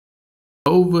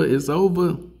over. It's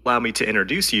over. Allow me to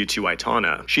introduce you to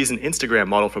Aitana. She's an Instagram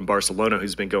model from Barcelona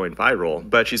who's been going viral,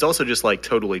 but she's also just like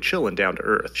totally chill and down to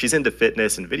earth. She's into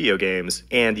fitness and video games,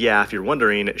 and yeah, if you're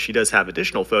wondering, she does have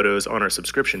additional photos on our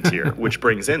subscription tier, which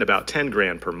brings in about 10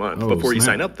 grand per month. Before you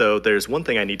sign up though, there's one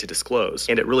thing I need to disclose,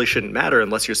 and it really shouldn't matter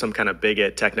unless you're some kind of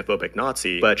bigot, technophobic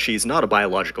Nazi, but she's not a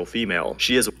biological female.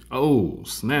 She is— Oh,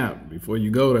 snap. Before you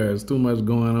go there, there's too much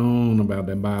going on about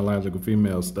that biological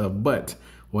female stuff, but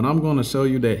what I'm going to show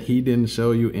you that he didn't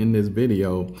show you in this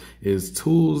video is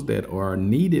tools that are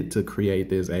needed to create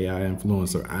this AI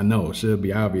influencer. I know it should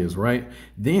be obvious, right?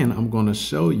 Then I'm going to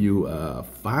show you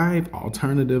 5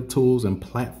 alternative tools and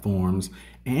platforms,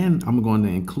 and I'm going to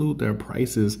include their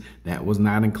prices that was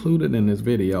not included in this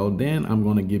video. Then I'm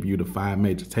going to give you the 5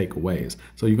 major takeaways.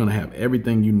 So you're going to have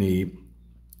everything you need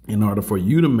in order for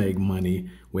you to make money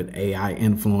with AI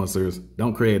influencers.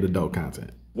 Don't create adult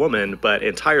content. Woman, but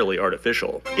entirely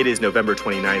artificial. It is November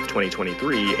 29th,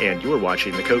 2023, and you're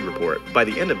watching The Code Report. By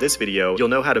the end of this video, you'll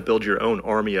know how to build your own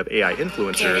army of AI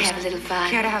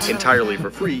influencers entirely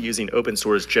for free using open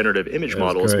source generative image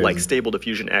models like Stable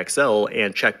Diffusion XL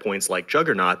and checkpoints like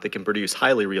Juggernaut that can produce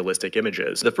highly realistic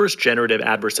images. The first generative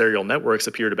adversarial networks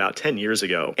appeared about 10 years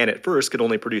ago, and at first could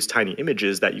only produce tiny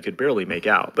images that you could barely make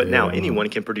out. But now anyone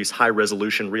can produce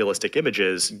high-resolution realistic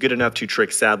images, good enough to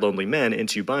trick sad, lonely men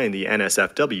into buying the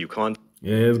NSFW content.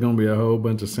 Yeah, it's gonna be a whole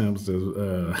bunch of simps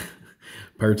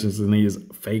purchasing these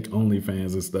fake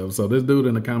OnlyFans and stuff. So this dude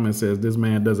in the comments says this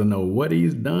man doesn't know what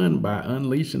he's done by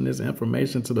unleashing this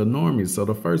information to the normies. So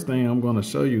the first thing I'm going to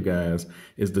show you guys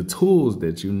is the tools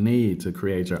that you need to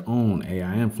create your own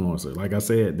AI influencer. Like I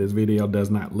said, this video does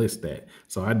not list that,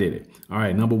 so I did it. All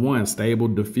right, number 1, Stable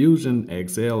Diffusion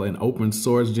XL, an open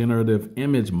source generative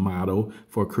image model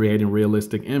for creating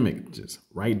realistic images.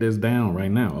 Write this down right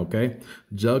now, okay?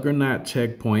 Juggernaut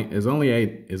checkpoint is only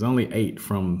 8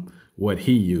 from what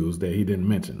he used that he didn't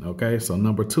mention, okay? So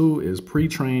number 2 is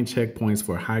pre-trained checkpoints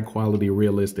for high quality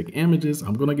realistic images.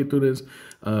 I'm gonna get through this.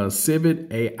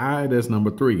 Civit AI, that's number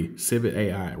 3. Civit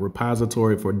AI,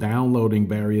 repository for downloading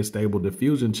various Stable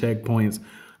Diffusion checkpoints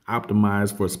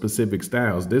optimized for specific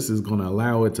styles. This is gonna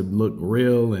allow it to look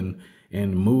real and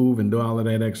move and do all of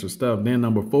that extra stuff. Then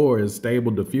number 4 is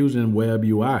Stable Diffusion Web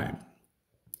UI,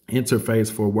 interface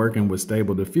for working with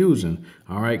Stable Diffusion.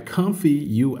 All right, Comfy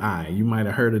UI, you might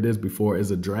have heard of this before,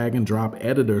 is a drag and drop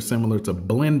editor similar to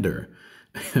Blender.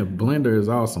 Blender is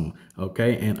awesome,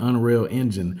 okay? And Unreal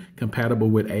Engine, compatible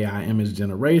with AI image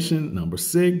generation. Number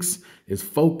 6 is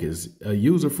Focus, a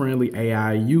user-friendly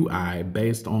AI UI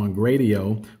based on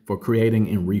Gradio for creating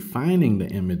and refining the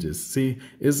images. See,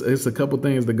 it's a couple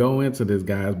things that go into this,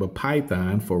 guys, but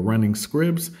Python for running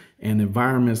scripts and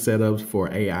environment setups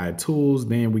for AI tools.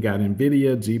 Then we got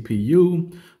NVIDIA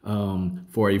GPU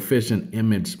for efficient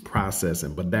image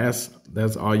processing. But that's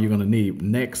all you're gonna need.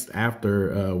 Next,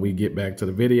 after we get back to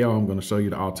the video, I'm gonna show you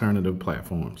the alternative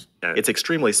platforms. It's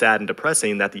extremely sad and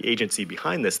depressing that the agency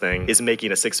behind this thing is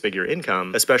making a 6-figure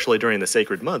income, especially during the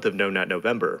sacred month of No Nut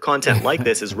November. Content like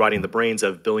this is rotting the brains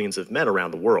of billions of men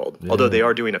around the world. Although they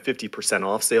are doing a 50%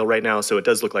 off sale right now, so it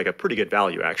does look like a pretty good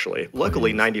value actually.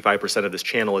 Luckily, 95% of this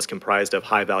channel is comprised of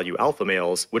high-value alpha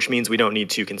males, which means we don't need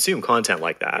to consume content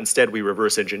like that. Instead, we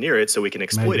reverse engineer it so we can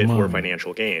exploit it for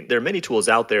financial gain. There are many tools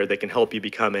out there that can help you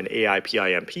become an AI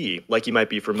PIMP, like you might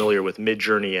be familiar with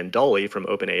Midjourney and DALL-E from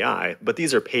OpenAI, but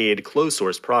these are paid closed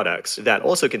source products that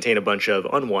also contain a bunch of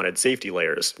unwanted safety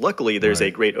layers. Luckily, there's a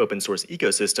great open source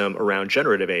ecosystem around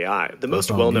generative AI. The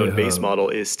most well-known base model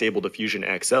is Stable Diffusion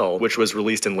XL, which was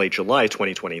released in late July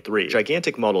 2023.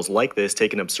 Gigantic models like this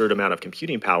take an absurd amount of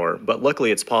computing power, but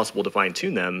luckily it's possible to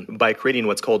fine-tune them by creating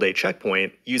what's called a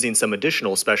checkpoint using some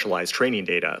additional specialized training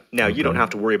data. Now, you don't have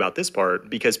to worry about this part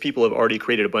because people have already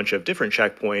created a bunch of different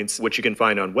checkpoints, which you can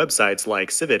find on websites like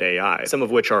Civit AI, some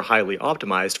of which are highly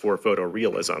optimized for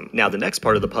photorealism. Now, the next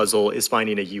part of the puzzle is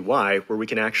finding a UI where we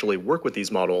can actually work with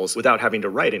these models without having to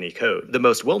write any code. The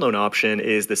most well-known option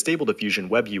is the Stable Diffusion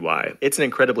Web UI. It's an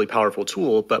incredibly powerful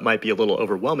tool, but might be a little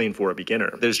overwhelming for a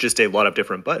beginner. There's just a lot of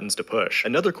different buttons to push.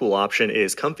 Another cool option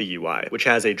is Comfy UI, which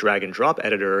has a drag and drop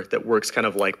editor that works kind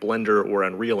of like Blender or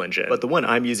Unreal Engine. But the one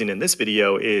I'm using in this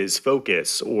video is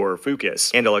Focus or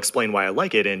Fucus, and I'll explain why I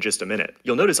like it in just a minute.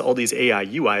 You'll notice all these AI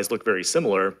UIs look very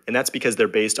similar, and that's because they're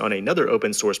based on another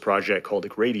open source project called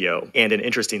Gradio. And an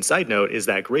interesting side note is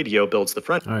that Gradio builds the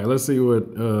front. All right, let's see what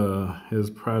his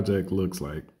project looks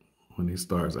like. when he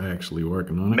starts actually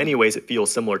working on it. In many ways, it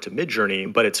feels similar to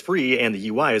Midjourney, but it's free and the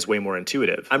UI is way more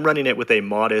intuitive. I'm running it with a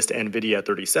modest NVIDIA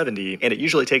 3070, and it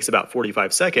usually takes about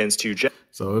 45 seconds to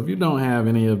So if you don't have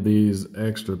any of these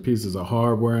extra pieces of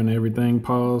hardware and everything,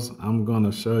 pause, I'm going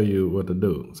to show you what to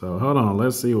do. So hold on,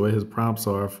 let's see what his prompts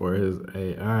are for his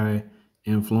AI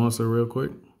influencer real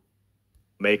quick.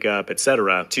 Makeup,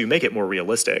 etc., to make it more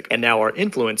realistic. And now our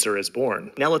influencer is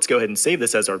born. Now let's go ahead and save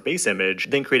this as our base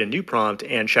image, then create a new prompt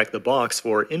and check the box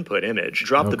for input image.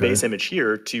 Drop the base image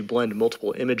here to blend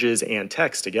multiple images and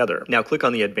text together. Now click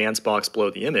on the advanced box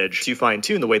below the image to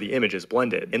fine-tune the way the image is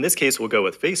blended. In this case, we'll go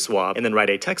with face swap and then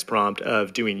write a text prompt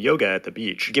of doing yoga at the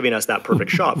beach, giving us that perfect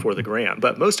shot for the gram.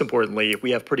 But most importantly, we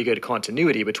have pretty good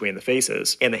continuity between the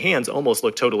faces, and the hands almost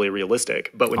look totally realistic.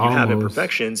 But when you have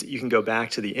imperfections, you can go back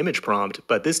to the image prompt,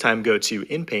 but this time go to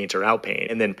in paint or out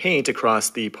paint and then paint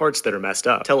across the parts that are messed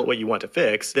up. Tell it what you want to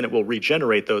fix, then it will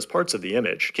regenerate those parts of the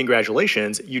image.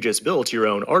 Congratulations, you just built your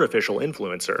own artificial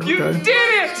influencer. You did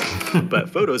it! But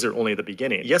photos are only the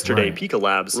beginning. Yesterday, Pika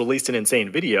Labs released an insane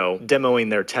video demoing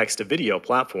their text-to-video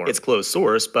platform. It's closed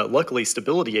source, but luckily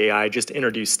Stability AI just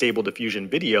introduced Stable Diffusion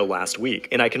Video last week,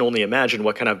 and I can only imagine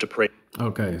what kind of depraved.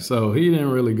 Okay, so he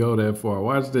didn't really go that far.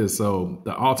 Watch this. So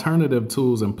the alternative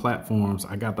tools and platforms,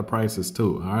 I got the prices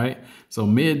too, all right? So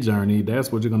Midjourney, that's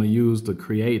what you're going to use to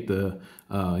create the,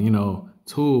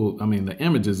 the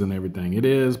images and everything. It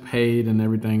is paid and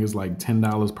everything is like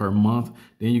 $10 per month.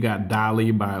 Then you got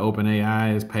DALL-E by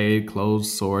OpenAI is paid,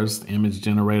 closed source image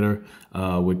generator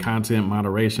with content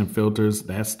moderation filters.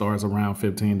 That starts around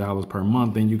 $15 per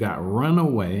month. Then you got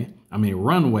Runway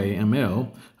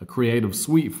ML, a creative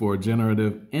suite for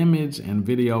generative image and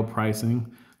video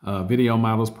pricing. Video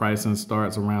models pricing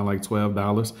starts around like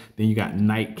 $12. Then you got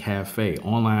Night Cafe,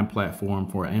 online platform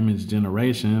for image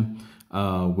generation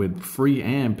with free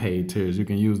and paid tiers. You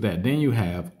can use that. Then you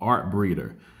have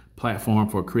Artbreeder, platform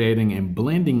for creating and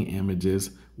blending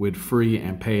images with free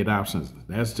and paid options.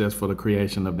 That's just for the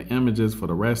creation of the images. For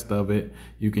the rest of it,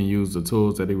 you can use the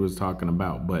tools that he was talking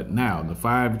about. But now the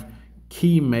 5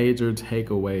 key major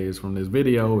takeaways from this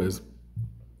video is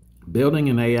building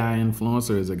an AI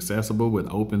influencer is accessible with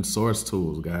open source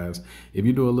tools, guys. If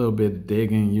you do a little bit of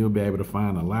digging, you'll be able to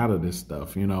find a lot of this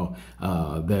stuff,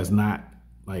 that's not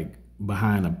like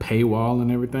behind a paywall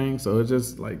and everything. So it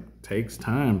just like takes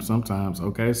time sometimes.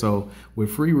 Okay, so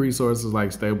with free resources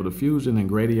like Stable Diffusion and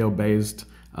Gradio based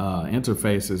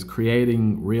interfaces,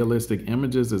 creating realistic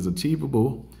images is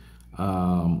achievable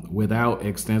without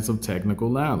extensive technical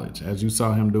knowledge, as you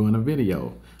saw him do in a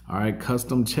video. All right,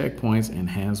 custom checkpoints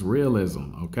enhance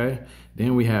realism. Okay,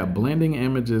 then we have blending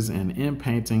images and in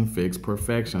painting fix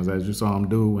perfections, as you saw him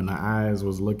do when the eyes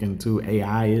was looking too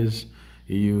AI-ish.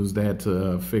 He used that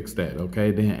to fix that.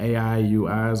 Okay, then AI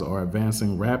UIs are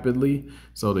advancing rapidly,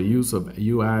 so the use of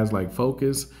UIs like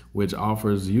Focus, which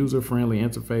offers user-friendly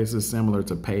interfaces similar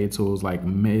to paid tools like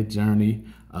Midjourney,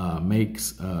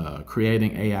 makes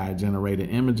creating AI-generated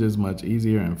images much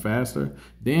easier and faster.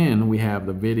 Then we have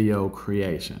the video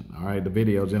creation, all right, the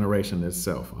video generation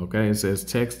itself. Okay, it says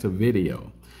text to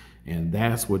video. And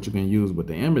that's what you can use with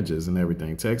the images and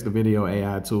everything. Text-to-video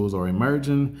AI tools are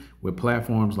emerging with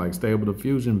platforms like Stable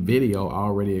Diffusion Video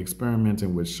already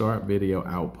experimenting with sharp video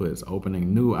outputs,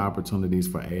 opening new opportunities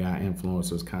for AI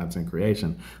influencers content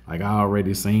creation. Like I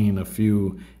already seen a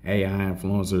few AI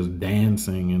influencers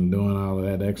dancing and doing all of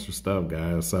that extra stuff,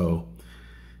 guys. So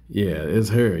yeah, it's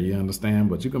her, you understand?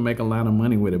 But you can make a lot of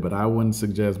money with it, but I wouldn't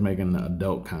suggest making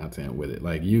adult content with it.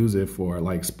 Like use it for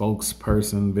like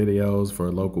spokesperson videos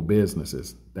for local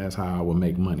businesses. That's how I would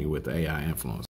make money with the AI influence.